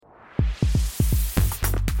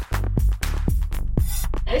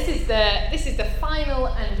the final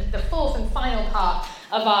and the fourth and final part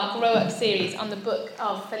of our Grow Up series on the book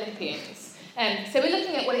of Philippians. So we're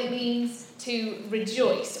looking at what it means to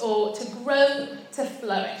rejoice or to grow to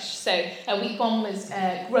flourish. So week one was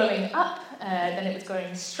growing up, then it was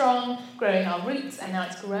growing strong, growing our roots, and now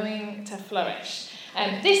it's growing to flourish.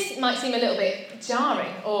 This might seem a little bit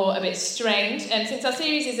jarring or a bit strange, since our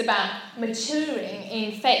series is about maturing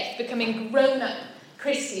in faith, becoming grown-up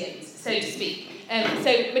Christians, so to speak.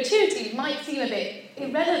 So maturity might seem a bit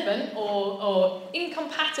irrelevant or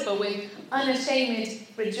incompatible with unashamed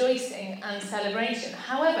rejoicing and celebration.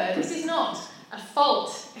 However, this is not a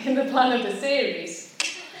fault in the plan of the series.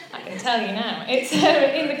 I can tell you now. It's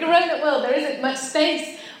in the grown-up world, there isn't much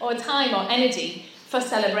space or time or energy for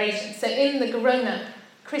celebration. So in the grown-up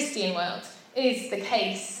Christian world, is the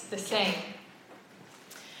case the same?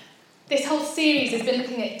 This whole series has been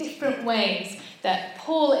looking at different ways that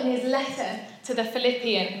Paul, in his letter to the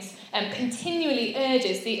Philippians, continually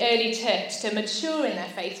urges the early church to mature in their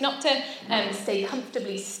faith, not to stay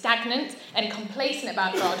comfortably stagnant and complacent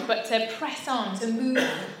about God, but to press on, to move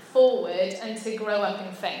forward and to grow up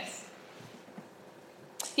in faith.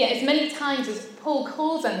 Yet as many times as Paul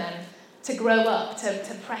calls on them to grow up,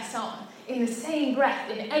 to press on, in the same breath,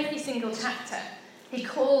 in every single chapter, he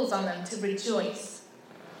calls on them to rejoice.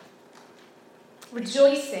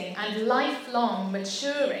 Rejoicing and lifelong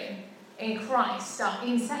maturing in Christ are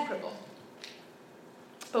inseparable.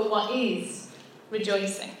 But what is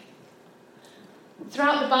rejoicing?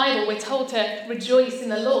 Throughout the Bible, we're told to rejoice in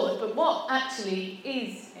the Lord, but what actually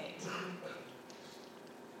is it?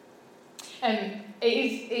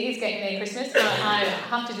 It is getting near Christmas, but I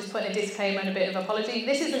have to just put in a disclaimer and a bit of apology.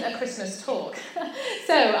 This isn't a Christmas talk,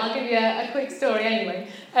 so I'll give you a quick story anyway.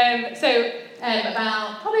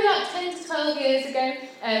 Probably about 10 to 12 years ago,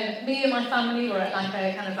 me and my family were at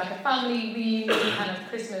like a family reunion kind of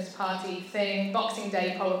Christmas party thing, Boxing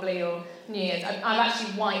Day probably, or New Year's. I've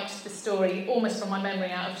actually wiped the story almost from my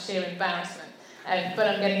memory out of sheer embarrassment, but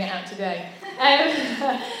I'm getting it out today.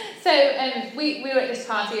 We were at this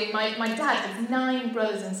party, and my dad has 9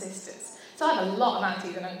 brothers and sisters, so I have a lot of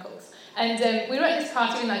aunties and uncles. And we were at this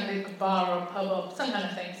party in like a bar or a pub or some kind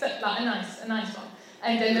of thing, so like a nice one.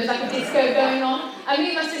 And there was like a disco going on. And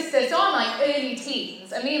me and my sister, so I'm like early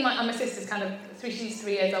teens, and my sister's kind of she's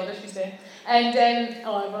 3 years older, she's doing. And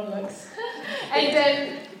everyone looks.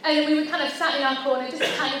 And we were kind of sat in our corner,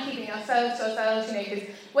 just kind of keeping ourselves to ourselves, because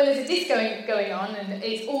when there's a disco going on and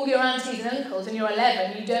it's all your aunties and uncles and you're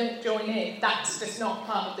 11, you don't join in. That's just not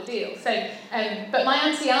part of the deal. So, but my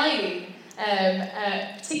auntie Eileen,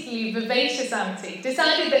 particularly vivacious auntie,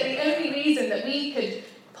 decided that the only reason that we could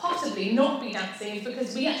possibly not be dancing is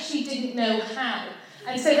because we actually didn't know how.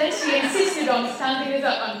 And so then she insisted on standing us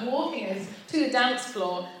up and walking us to the dance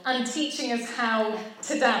floor and teaching us how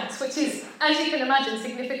to dance, which is, as you can imagine,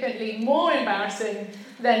 significantly more embarrassing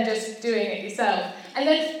than just doing it yourself. And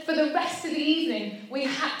then for the rest of the evening, we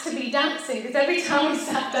had to be dancing, because every time we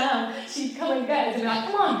sat down, she'd come and get us and be like,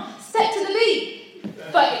 come on, step to the beat,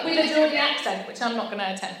 but with a Geordie accent, which I'm not going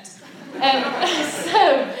to attempt.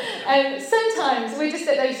 Sometimes we're just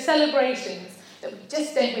at those celebrations that we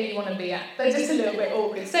just don't really want to be at. They're just a little bit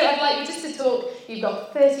awkward. So I'd like you just to talk. You've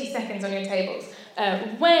got 30 seconds on your tables.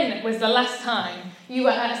 When was the last time you were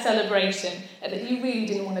at a celebration that you really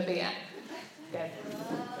didn't want to be at? Go.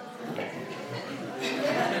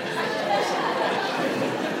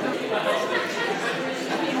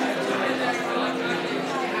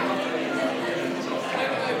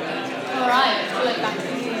 All right, let's pull it back to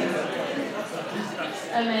you.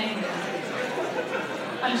 Amazing.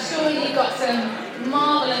 I'm sure you got some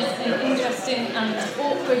marvellous and interesting and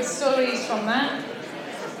awkward stories from that.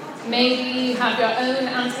 Maybe you have your own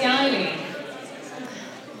Auntie Eileen.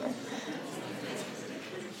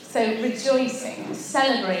 So rejoicing,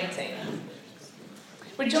 celebrating.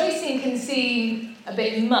 Rejoicing can seem a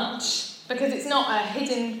bit much because it's not a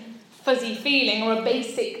hidden fuzzy feeling or a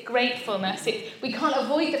basic gratefulness. We can't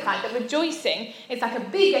avoid the fact that rejoicing is like a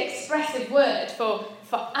big expressive word for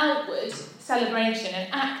outward celebration, an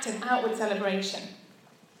act of outward celebration.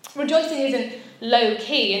 Rejoicing isn't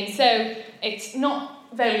low-key, and so it's not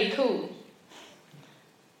very cool.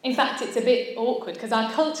 In fact, it's a bit awkward, because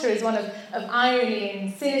our culture is one of irony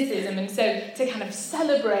and cynicism, and so to kind of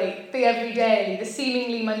celebrate the everyday, the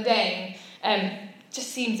seemingly mundane, just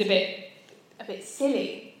seems a bit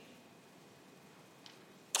silly.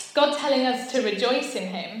 God telling us to rejoice in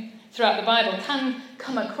him throughout the Bible can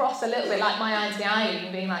come across a little bit like my Auntie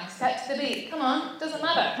Eileen being like, step to the beat, come on, doesn't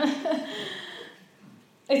matter.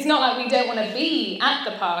 It's not like we don't want to be at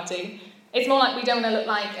the party. It's more like we don't want to look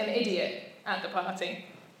like an idiot at the party.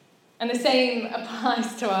 And the same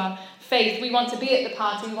applies to our faith. We want to be at the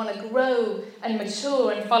party, we want to grow and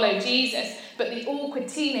mature and follow Jesus, but the awkward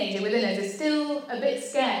teenager within us is still a bit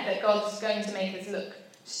scared that God's going to make us look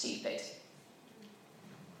stupid.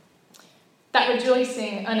 That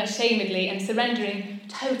rejoicing unashamedly and surrendering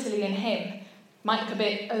totally in him might look a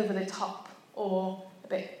bit over the top, or a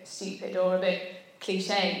bit stupid, or a bit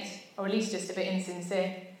cliched, or at least just a bit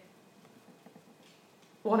insincere.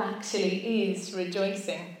 What actually is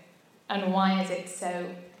rejoicing, and why is it so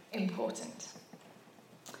important?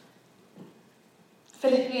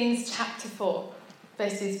 Philippians chapter 4,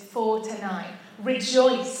 verses 4 to 9.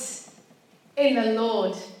 Rejoice in the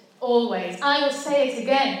Lord always. I will say it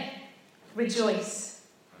again. Rejoice.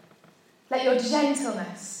 Let your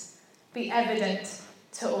gentleness be evident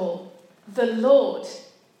to all. The Lord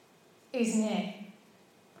is near.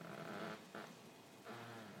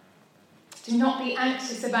 Do not be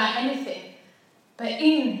anxious about anything, but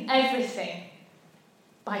in everything,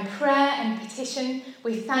 by prayer and petition,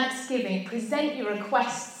 with thanksgiving, present your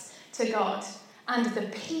requests to God, and the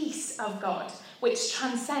peace of God, which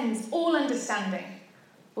transcends all understanding,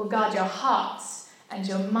 will guard your hearts and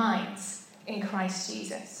your minds in Christ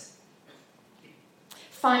Jesus.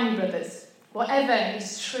 Finally, brothers, whatever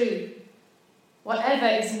is true, whatever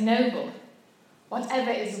is noble,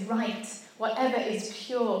 whatever is right, whatever is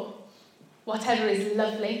pure, whatever is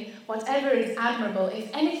lovely, whatever is admirable, if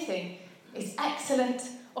anything is excellent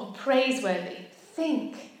or praiseworthy,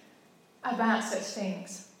 think about such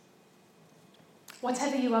things.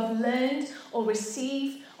 Whatever you have learned or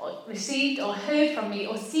received or heard from me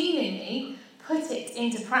or seen in me, put it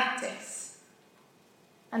into practice,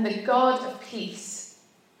 and the God of peace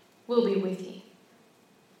will be with you.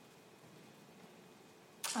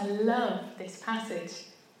 I love this passage.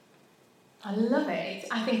 I love it.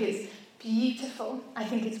 I think it's beautiful. I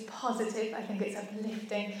think it's positive. I think it's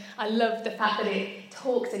uplifting. I love the fact that it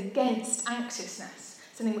talks against anxiousness,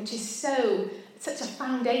 something which is such a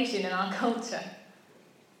foundation in our culture.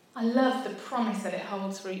 I love the promise that it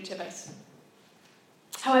holds for each of us.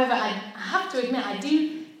 However, I have to admit, I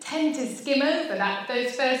do tend to skim over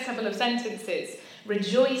those first couple of sentences.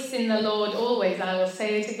 Rejoice in the Lord always. I will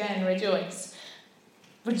say it again, rejoice.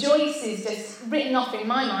 Rejoice is just written off in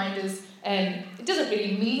my mind as, it doesn't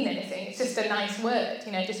really mean anything. It's just a nice word.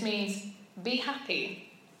 It just means be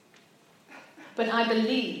happy. But I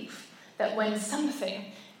believe that when something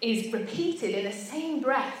is repeated in the same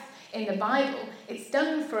breath in the Bible, it's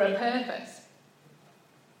done for a purpose.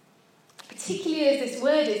 Particularly as this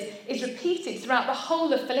word is repeated throughout the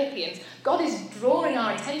whole of Philippians, God is drawing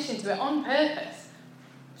our attention to it on purpose,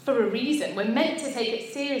 for a reason. We're meant to take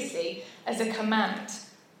it seriously as a command.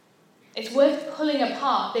 It's worth pulling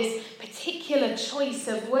apart this particular choice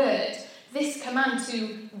of word, this command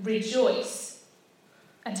to rejoice,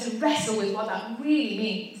 and to wrestle with what that really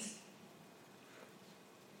means.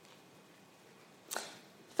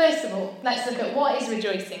 First of all, let's look at what is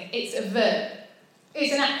rejoicing. It's a verb.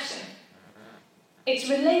 It's an action. It's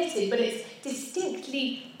related, but it's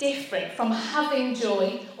distinctly different from having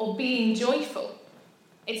joy or being joyful.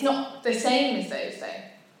 It's not the same as those, though.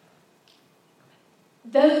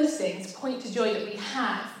 Those things point to joy that we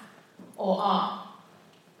have or are.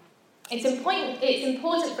 It's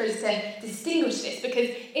important for us to distinguish this, because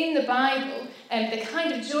in the Bible, the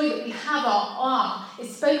kind of joy that we have or are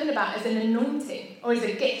is spoken about as an anointing or as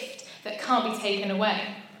a gift that can't be taken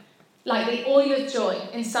away. Like the oil of joy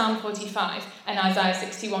in Psalm 45 and Isaiah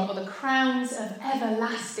 61, or the crowns of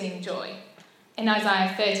everlasting joy in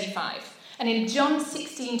Isaiah 35. And in John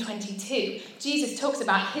 16:22, Jesus talks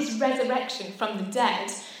about his resurrection from the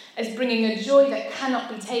dead as bringing a joy that cannot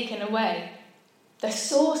be taken away. The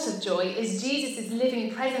source of joy is Jesus'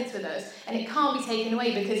 living presence with us, and it can't be taken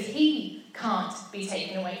away because he can't be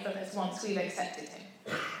taken away from us once we've accepted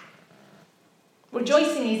him.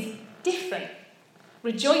 Rejoicing is different.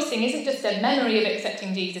 Rejoicing isn't just a memory of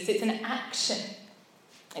accepting Jesus, it's an action.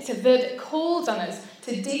 It's a verb that calls on us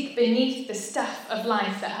to dig beneath the stuff of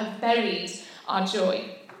life that have buried our joy,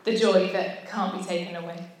 the joy that can't be taken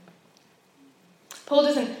away. Paul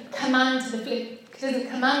doesn't command the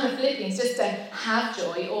Philippians just to have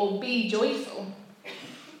joy or be joyful,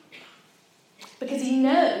 because he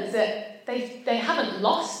knows that they haven't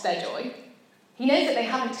lost their joy. He knows that they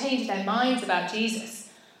haven't changed their minds about Jesus.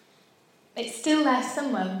 It's still there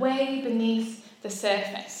somewhere, way beneath the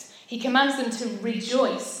surface. He commands them to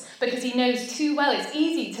rejoice because he knows too well it's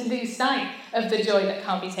easy to lose sight of the joy that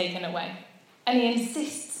can't be taken away. And he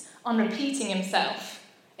insists on repeating himself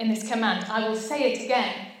in this command, I will say it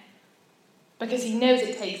again, because he knows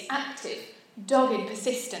it takes active, dogged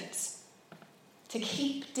persistence to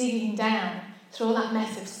keep digging down through all that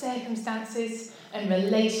mess of circumstances and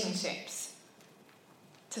relationships,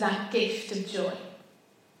 to that gift of joy.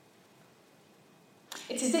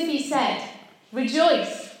 It's as if he said,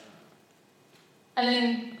 rejoice, and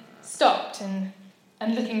then stopped and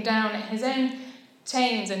looking down at his own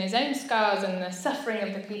chains and his own scars and the suffering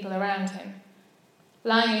of the people around him,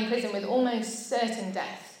 lying in prison with almost certain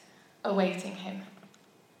death awaiting him.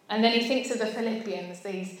 And then he thinks of the Philippians,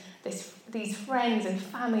 these friends and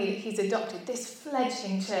family that he's adopted, this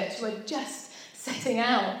fledgling church who are just setting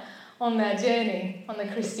out on their journey on the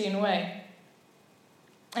Christian way.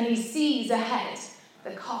 And he sees ahead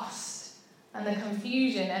the cost and the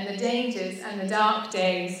confusion and the dangers and the dark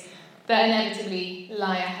days that inevitably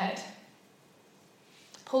lie ahead.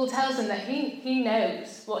 Paul tells them that he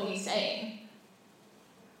knows what he's saying.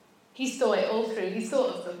 He's thought it all through. He's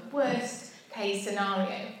thought of the worst case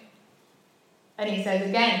scenario. And he says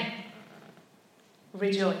again,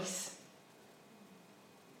 rejoice.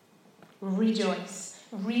 Rejoice.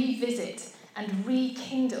 Revisit and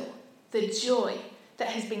rekindle the joy that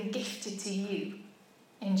has been gifted to you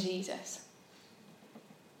in Jesus.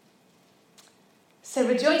 So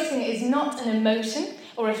rejoicing is not an emotion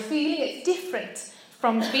or a feeling. It's different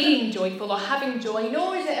from being joyful or having joy,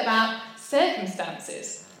 nor is it about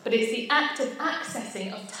circumstances, but it's the act of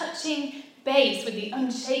accessing, of touching base with the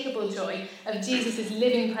unshakable joy of Jesus'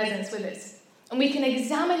 living presence with us. And we can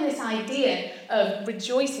examine this idea of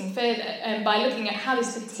rejoicing further by looking at how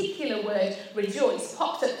this particular word, rejoice,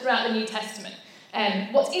 pops up throughout the New Testament.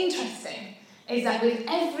 What's interesting is that with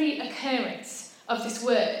every occurrence of this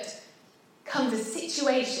word comes a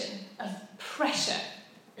situation of pressure.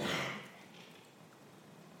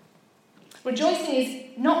 Rejoicing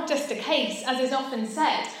is not just a case, as is often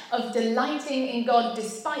said, of delighting in God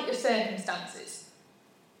despite your circumstances.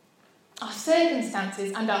 Our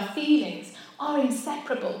circumstances and our feelings are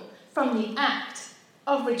inseparable from the act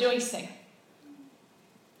of rejoicing.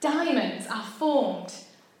 Diamonds are formed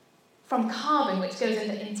from carbon, which goes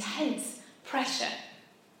under intense pressure.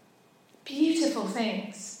 Beautiful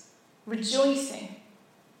things. Rejoicing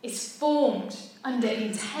is formed under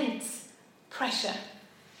intense pressure.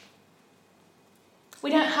 We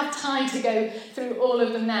don't have time to go through all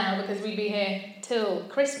of them now because we'd be here till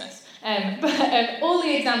Christmas. But all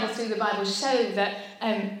the examples through the Bible show that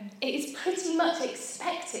it is pretty much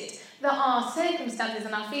expected that our circumstances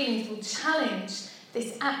and our feelings will challenge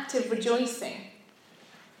this act of rejoicing.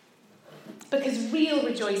 Because real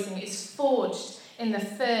rejoicing is forged in the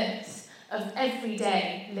furnace of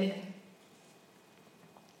everyday living.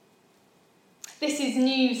 This is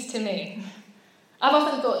news to me. I've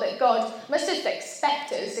often thought that God must just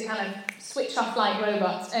expect us to kind of switch off like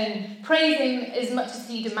robots and praise him as much as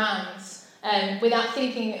he demands without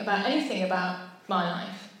thinking about anything about my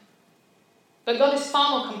life. But God is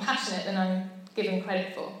far more compassionate than I'm given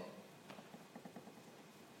credit for.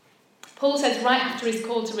 Paul says right after his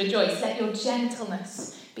call to rejoice, let your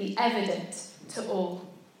gentleness be evident to all.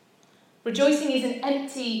 Rejoicing is an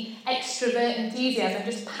empty, extrovert enthusiasm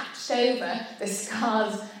just patched over the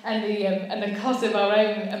scars and the cost of our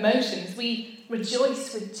own emotions. We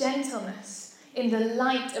rejoice with gentleness in the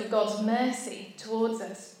light of God's mercy towards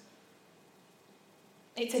us.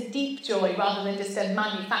 It's a deep joy rather than just a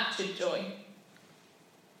manufactured joy.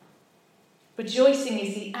 Rejoicing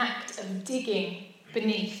is the act of digging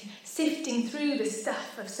beneath, sifting through the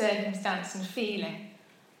stuff of circumstance and feeling,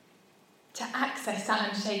 to access that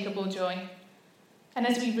unshakable joy. And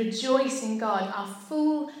as we rejoice in God, our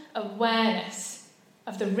full awareness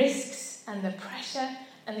of the risks and the pressure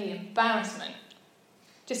and the embarrassment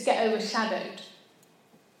just get overshadowed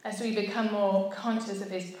as we become more conscious of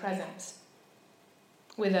his presence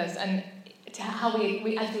with us and to how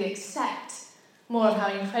we as we accept more of how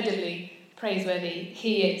incredibly praiseworthy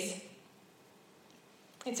he is.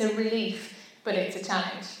 It's a relief, but it's a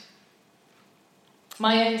challenge.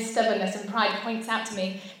 My own stubbornness and pride points out to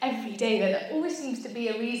me every day that there always seems to be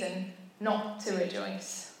a reason not to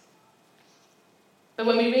rejoice. But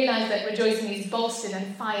when we realise that rejoicing is bolstered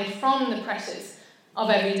and fired from the pressures of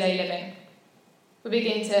everyday living, we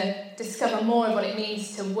begin to discover more of what it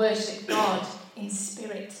means to worship God in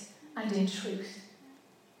spirit and in truth.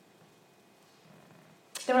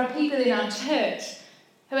 There are people in our church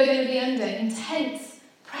who are going to be under intense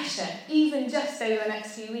pressure, even just over the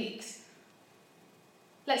next few weeks.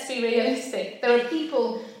 Let's be realistic. There are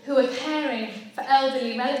people who are caring for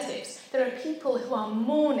elderly relatives. There are people who are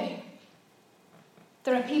mourning.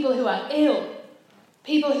 There are people who are ill.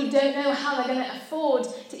 People who don't know how they're going to afford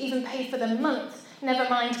to even pay for the month, never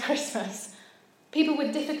mind Christmas. People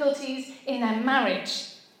with difficulties in their marriage.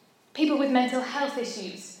 People with mental health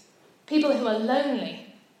issues. People who are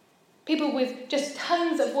lonely. People with just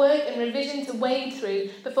tons of work and revision to wade through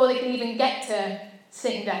before they can even get to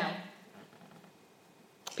sitting down.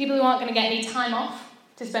 People who aren't going to get any time off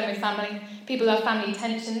to spend with family. People who have family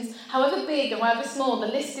tensions. However big and however small, the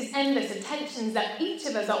list is endless of tensions that each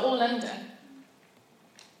of us are all under.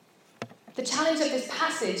 The challenge of this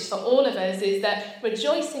passage for all of us is that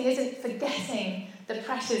rejoicing isn't forgetting the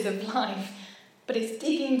pressures of life, but it's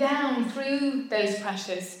digging down through those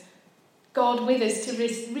pressures, God with us, to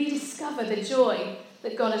rediscover the joy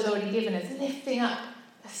that God has already given us, lifting up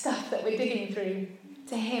the stuff that we're digging through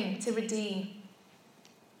to Him to redeem.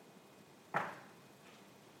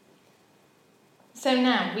 So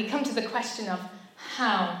now we come to the question of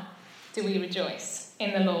how do we rejoice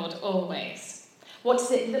in the Lord always? What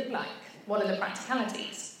does it look like? What are the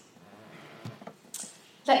practicalities?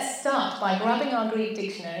 Let's start by grabbing our Greek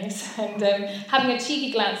dictionaries and having a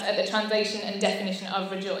cheeky glance at the translation and definition of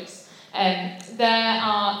rejoice. There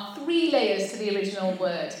are 3 layers to the original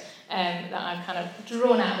word that I've kind of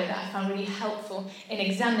drawn out of it that I found really helpful in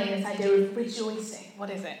examining this idea of rejoicing. What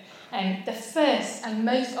is it? The first and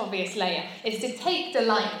most obvious layer is to take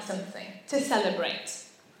delight in something, to celebrate.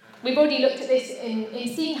 We've already looked at this in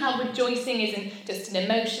seeing how rejoicing isn't just an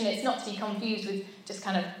emotion. It's not to be confused with just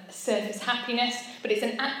kind of surface happiness, but it's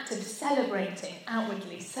an act of celebrating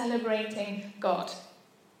outwardly, celebrating God.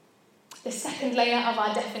 The second layer of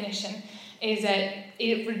our definition is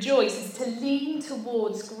rejoice is to lean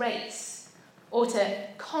towards grace, or to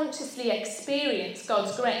consciously experience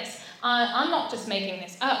God's grace. I'm not just making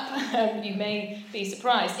this up, you may be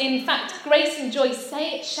surprised. In fact, grace and joy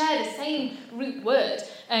share the same root word,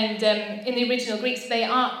 and in the original Greek they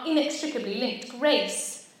are inextricably linked.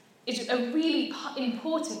 Grace is a really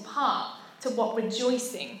important part to what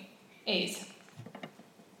rejoicing is.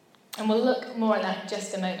 And we'll look more at that in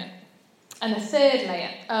just a moment. And the third layer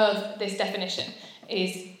of this definition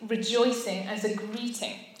is rejoicing as a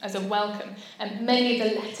greeting, as a welcome. And many of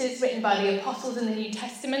the letters written by the apostles in the New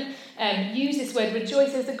Testament use this word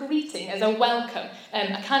rejoice as a greeting, as a welcome,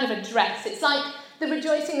 a kind of address. It's like the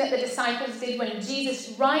rejoicing that the disciples did when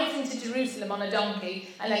Jesus rides into Jerusalem on a donkey,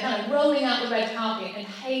 and they're kind of rolling out the red carpet and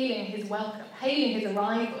hailing his welcome, hailing his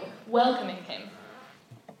arrival, welcoming him.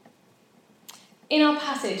 In our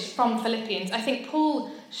passage from Philippians, I think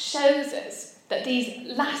Paul shows us that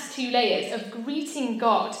these last 2 layers of greeting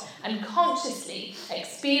God and consciously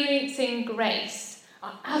experiencing grace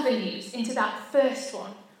are avenues into that first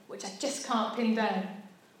one, which I just can't pin down.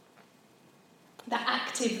 That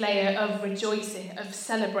active layer of rejoicing, of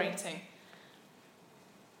celebrating.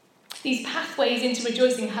 These pathways into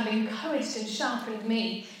rejoicing have encouraged and sharpened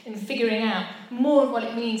me in figuring out more of what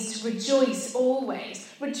it means to rejoice always.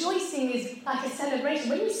 Rejoicing is like a celebration.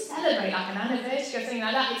 When you celebrate like an anniversary or something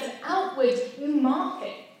like that, it's an outward, you mark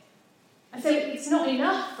it. And so it's not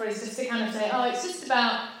enough for us just to kind of say, oh, it's just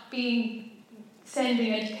about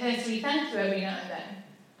sending a cursory thank you every now and then.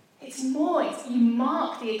 It's more, you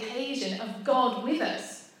mark the occasion of God with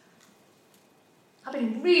us. I've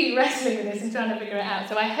been really wrestling with this and trying to figure it out.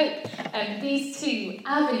 So I hope these 2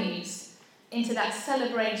 avenues into that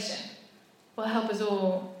celebration will help us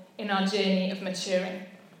all in our journey of maturing.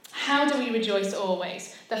 How do we rejoice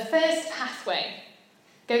always? The first pathway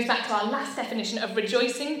goes back to our last definition of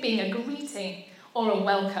rejoicing being a greeting or a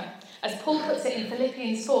welcome. As Paul puts it in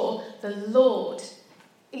Philippians 4, the Lord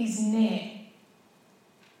is near.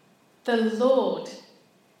 The Lord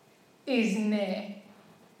is near.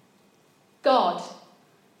 God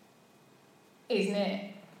is near.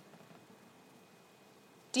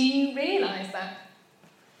 Do you realise that?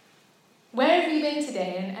 Where have you been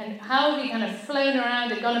today and how have you kind of flown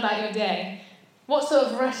around and gone about your day? What sort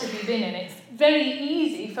of rush have you been in? It's very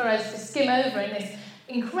easy for us to skim over in this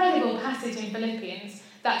incredible passage in Philippians,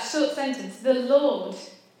 that short sentence, the Lord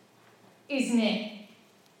is near.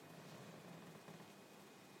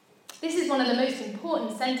 This is one of the most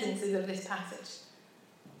important sentences of this passage.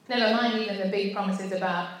 Never mind even the big promises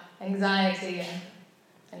about anxiety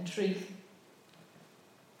and truth.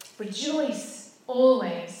 Rejoice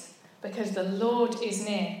always because the Lord is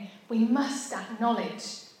near. We must acknowledge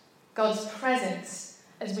God's presence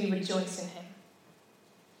as we rejoice in Him.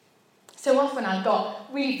 So often I've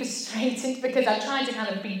got really frustrated because I've tried to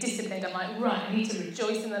kind of be disciplined. I'm like, right, I need to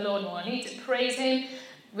rejoice in the Lord more. I need to praise Him,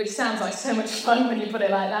 which sounds like so much fun when you put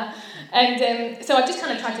it like that. And so I've just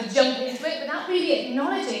kind of tried to jump into it without really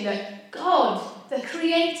acknowledging that God, the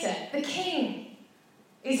Creator, the King,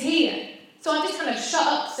 is here. So I just kind of shut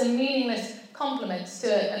up some meaningless compliments to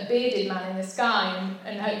a bearded man in the sky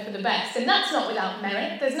and hope for the best. And that's not without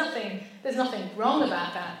merit. There's nothing wrong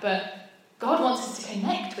about that. But God wants us to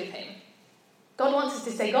connect with Him. God wants us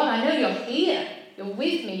to say, God, I know you're here. you're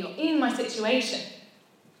with me, you're in my situation.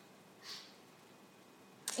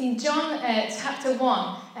 In John chapter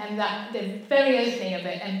 1, that the very opening of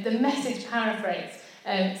it, and the Message paraphrase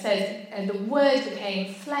says, the Word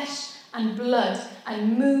became flesh and blood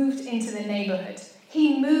and moved into the neighbourhood.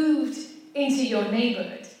 He moved into your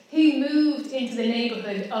neighbourhood. He moved into the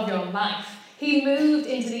neighbourhood of your life. He moved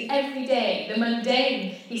into the everyday, the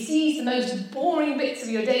mundane. He sees the most boring bits of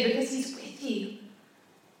your day because he's with you.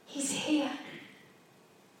 He's here.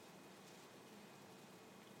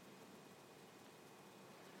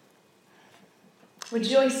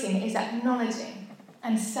 Rejoicing is acknowledging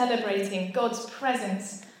and celebrating God's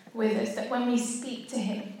presence with us, that when we speak to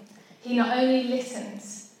him, he not only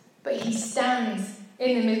listens, but he stands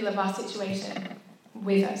in the middle of our situation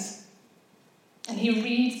with us. And he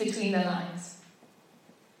reads between the lines.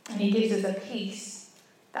 And he gives us a peace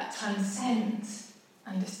that transcends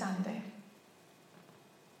understanding.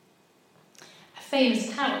 A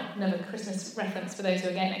famous carol, another Christmas reference for those who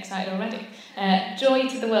are getting excited already. Joy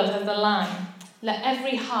to the World has the line, "Let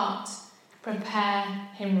every heart prepare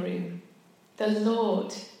him room. The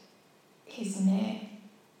Lord is near."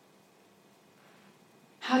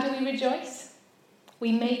 How do we rejoice?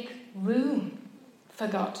 We make room for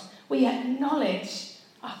God. We acknowledge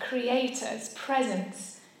our Creator's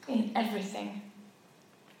presence in everything.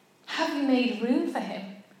 Have you made room for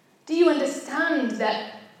him? Do you understand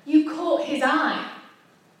that you caught his eye?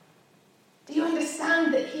 Do you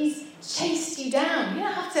understand that he's chased you down? You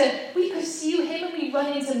don't have to, we pursue him and we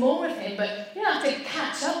run into more of him, but you don't have to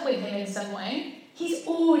catch up with him in some way. He's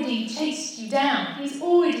already chased you down. He's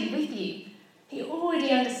already with you. He already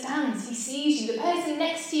understands. He sees you. The person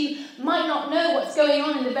next to you might not know what's going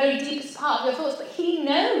on in the very deepest part of your thoughts, but he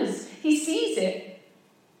knows. He sees it.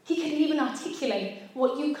 He can even articulate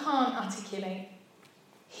what you can't articulate.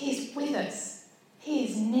 He is with us. He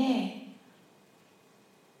is near.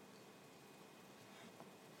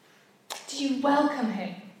 Do you welcome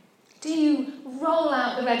him? Do you roll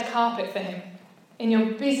out the red carpet for him in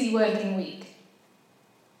your busy working week?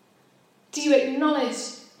 Do you acknowledge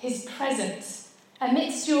his presence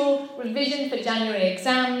amidst your revision for January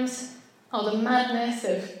exams, or the madness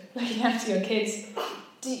of looking after your kids?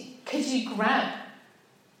 Could you grab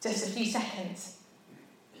just a few seconds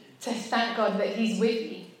to thank God that he's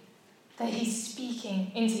with you, that he's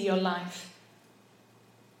speaking into your life?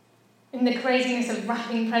 In the craziness of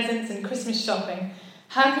wrapping presents and Christmas shopping,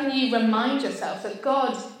 how can you remind yourself that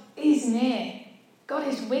God is near? God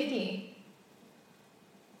is with you.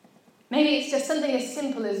 Maybe it's just something as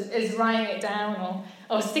simple as writing it down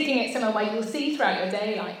or sticking it somewhere where you'll see throughout your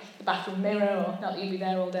day, like the bathroom mirror, or not that you'd be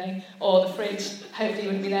there all day, or the fridge, hopefully you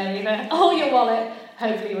wouldn't be there either, or your wallet,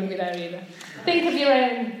 hopefully you wouldn't be there either. Think of your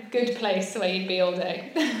own good place where you'd be all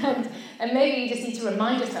day. And maybe you just need to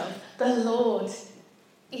remind yourself, the Lord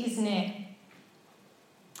is near.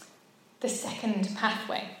 The second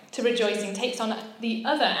pathway to rejoicing takes on the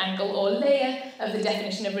other angle or layer of the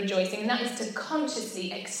definition of rejoicing, and that is to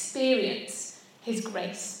consciously experience his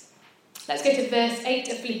grace. Let's go to verse 8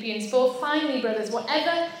 of Philippians 4. Finally, brothers,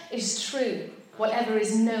 whatever is true, whatever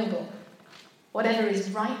is noble, whatever is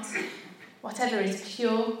right, whatever is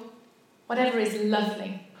pure, whatever is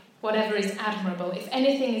lovely, whatever is admirable, if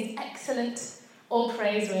anything is excellent or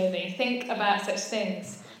praiseworthy, think about such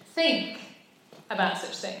things. Think about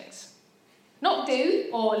such things. Not do,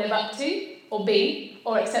 or live up to, or be,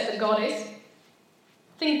 or accept that God is.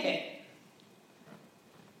 Think it.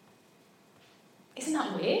 Isn't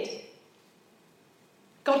that weird?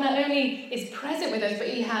 God not only is present with us, but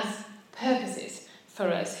he has purposes for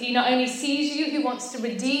us. He not only sees you, he wants to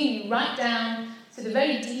redeem you right down to the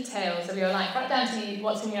very details of your life, right down to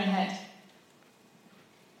what's in your head.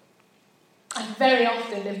 I very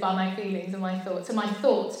often live by my feelings and my thoughts. And my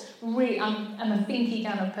thoughts, really, I'm a thinky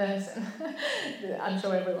kind of person. I'm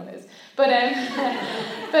sure everyone is. But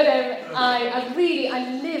I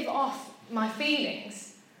live off my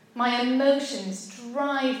feelings. My emotions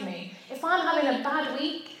drive me. If I'm having a bad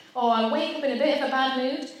week, or I wake up in a bit of a bad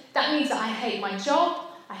mood, that means that I hate my job,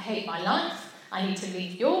 I hate my life, I need to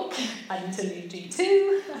leave York, I need to leave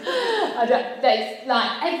G2.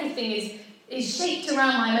 Everything is shaped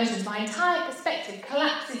around my emotions. My entire perspective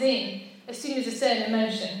collapses in as soon as a certain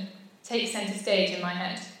emotion takes centre stage in my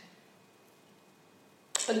head.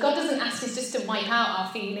 But God doesn't ask us just to wipe out our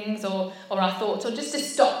feelings or our thoughts, or just to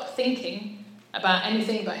stop thinking about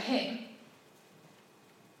anything but him.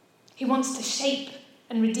 He wants to shape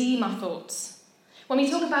and redeem our thoughts. When we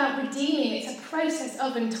talk about redeeming, it's a process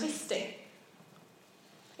of untwisting.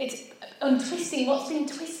 It's untwisting what's been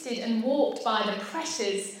twisted and warped by the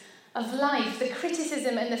pressures of life, the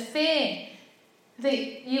criticism and the fear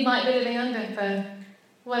that you might be living under for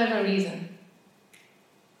whatever reason.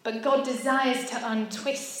 But God desires to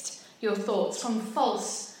untwist your thoughts from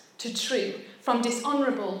false to true, from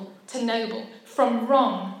dishonourable to noble, from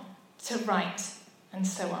wrong to right, and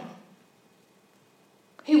so on.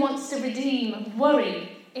 He wants to redeem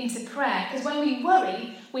worry into prayer, because when we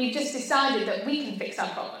worry, we've just decided that we can fix our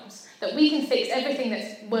problems, that we can fix everything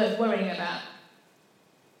that's worth worrying about.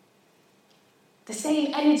 The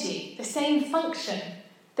same energy, the same function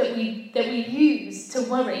that we use to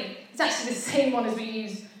worry is actually the same one as we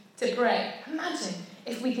use to pray. Imagine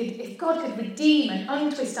if God could redeem and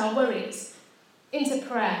untwist our worries into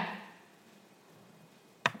prayer.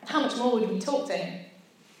 How much more would we talk to him?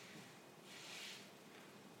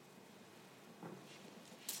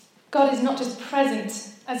 God is not just present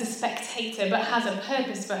as a spectator, but has a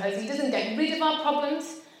purpose for us. He doesn't get rid of our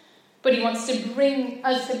problems, but he wants to bring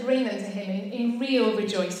them to him in real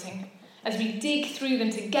rejoicing as we dig through them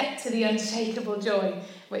to get to the unshakable joy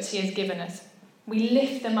which he has given us. We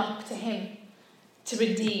lift them up to him to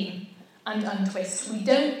redeem and untwist. We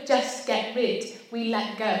don't just get rid, we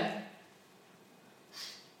let go.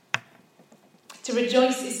 To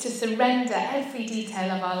rejoice is to surrender every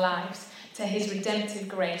detail of our lives to his redemptive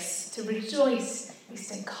grace. To rejoice is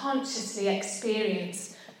to consciously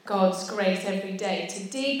experience God's grace every day, to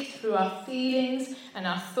dig through our feelings and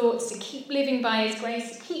our thoughts, to keep living by his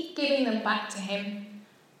grace, to keep giving them back to him,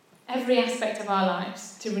 every aspect of our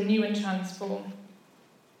lives, to renew and transform.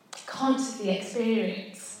 Consciously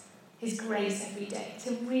experience his grace every day,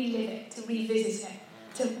 to relive it, to revisit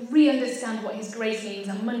it, to re-understand what his grace means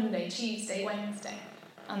on Monday, Tuesday, Wednesday,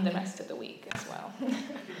 and the rest of the week as well.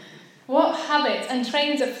 What habits and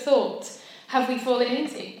trains of thought have we fallen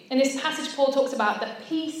into? In this passage, Paul talks about the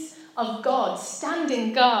peace of God,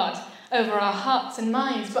 standing guard over our hearts and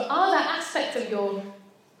minds. But are there aspects of your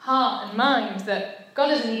heart and mind that God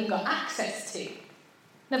hasn't even got access to?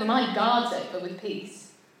 Never mind guards over with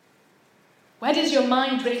peace. Where does your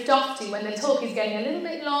mind drift off to when the talk is getting a little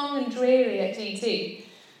bit long and dreary at G2?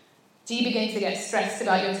 Do you begin to get stressed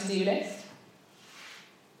about your to-do list?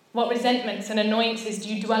 What resentments and annoyances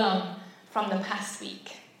do you dwell on from the past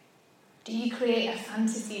week? Do you create a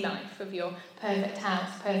fantasy life of your perfect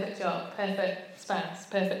house, perfect job, perfect spouse,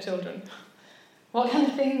 perfect children? What kind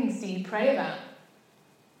of things do you pray about?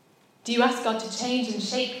 Do you ask God to change and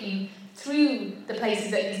shape you through the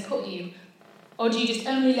places that he's put you? Or do you just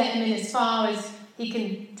only let him in as far as he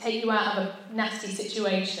can take you out of a nasty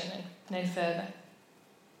situation and no further?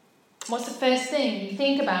 What's the first thing you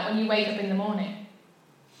think about when you wake up in the morning?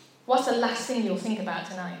 What's the last thing you'll think about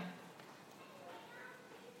tonight?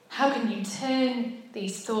 How can you turn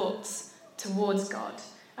these thoughts towards God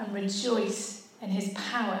and rejoice in his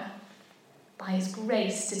power by his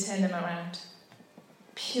grace to turn them around?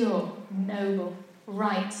 Pure, noble,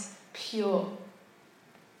 right, pure,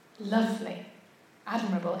 lovely,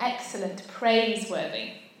 admirable, excellent,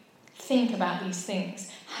 praiseworthy. Think about these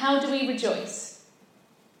things. How do we rejoice?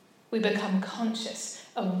 We become conscious,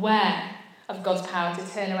 aware of God's power to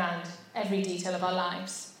turn around every detail of our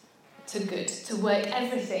lives to good, to work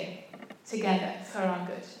everything together for our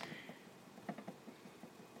good.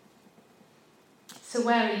 So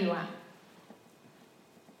where are you at?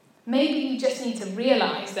 Maybe you just need to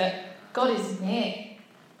realise that God is near.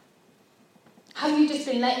 Have you just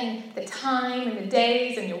been letting the time and the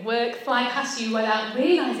days and your work fly past you without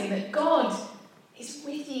realising that God is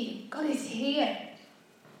with you? God is here.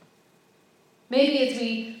 Maybe as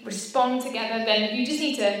we respond together, then you just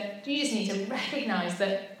need to recognise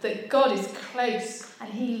that God is close and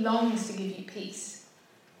he longs to give you peace.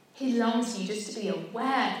 He longs for you just to be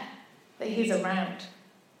aware that he's around.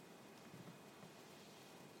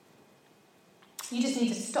 You just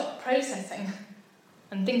need to stop processing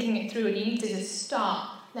and thinking it through, and you need to just start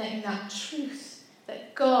letting that truth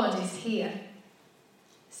that God is here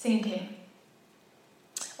sink in.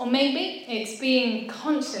 Or maybe it's being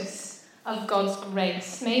conscious of God's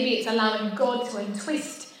grace. Maybe it's allowing God to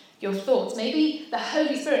untwist your thoughts. Maybe the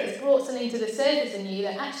Holy Spirit has brought something to the surface in you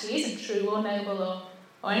that actually isn't true or noble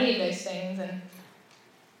or any of those things, and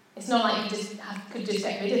it's not like you could just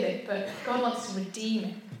get rid of it, but God wants to redeem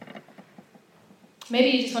it.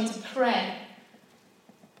 Maybe you just want to pray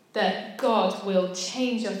that God will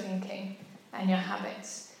change your thinking and your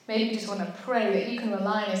habits. Maybe you just want to pray that you can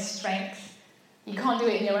rely on his strength. You can't do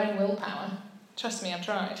it in your own willpower. Trust me, I've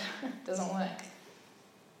tried. It doesn't work.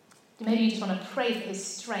 Maybe you just want to pray for his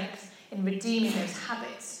strength in redeeming those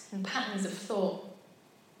habits and patterns of thought.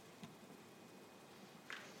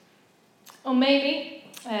 Or maybe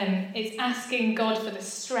it's asking God for the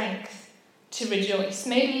strength to rejoice.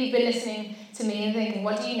 Maybe you've been listening to me and thinking,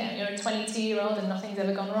 what do you know? You're a 22-year-old and nothing's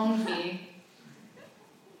ever gone wrong for you.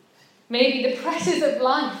 Maybe the pressures of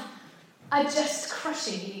life are just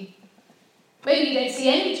crushing you. Maybe you don't see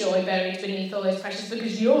any joy buried beneath all those pressures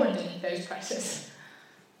because you're underneath those pressures.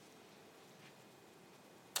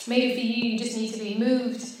 Maybe for you, you just need to be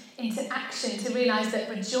moved into action to realise that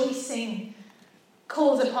rejoicing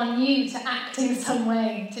calls upon you to act in some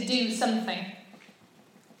way, to do something.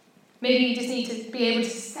 Maybe you just need to be able to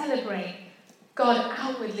celebrate God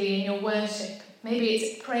outwardly in your worship. Maybe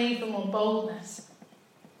it's praying for more boldness.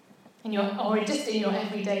 Or just in your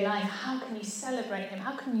everyday life. How can you celebrate him?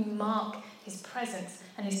 How can you mark his presence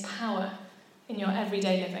and his power in your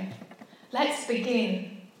everyday living? Let's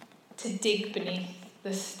begin to dig beneath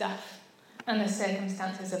the stuff and the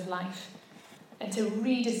circumstances of life and to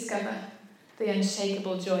rediscover the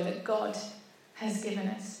unshakable joy that God has given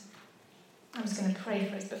us. I'm just going to pray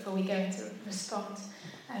for us before we go into respond.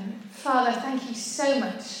 Father, thank you so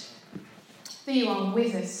much that you are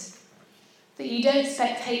with us, that you don't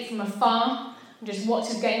spectate from afar and just watch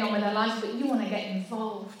us going on with our lives, but you want to get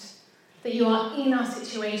involved, that you are in our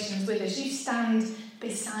situations with us. You stand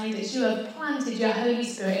beside us. You have planted your Holy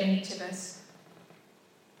Spirit in each of us.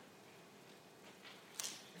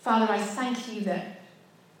 Father, I thank you that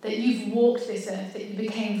you've walked this earth, that you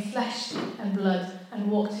became flesh and blood and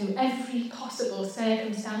walked through every possible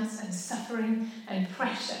circumstance and suffering and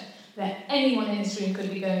pressure that anyone in this room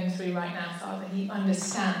could be going through right now, Father. You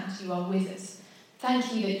understand, you are with us.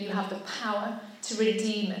 Thank you that you have the power to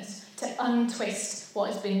redeem us, to untwist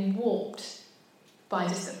what has been warped by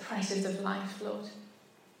just the pressures of life, Lord.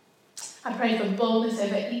 I pray for boldness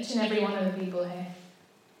over each and every one of the people here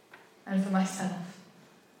and for myself.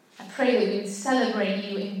 I pray that we would celebrate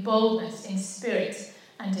you in boldness, in spirit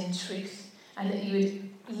and in truth, and that you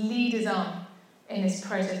would lead us on in this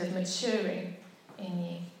process of maturing in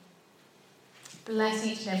you. Bless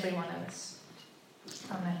each and every one of us.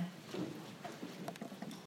 Amen.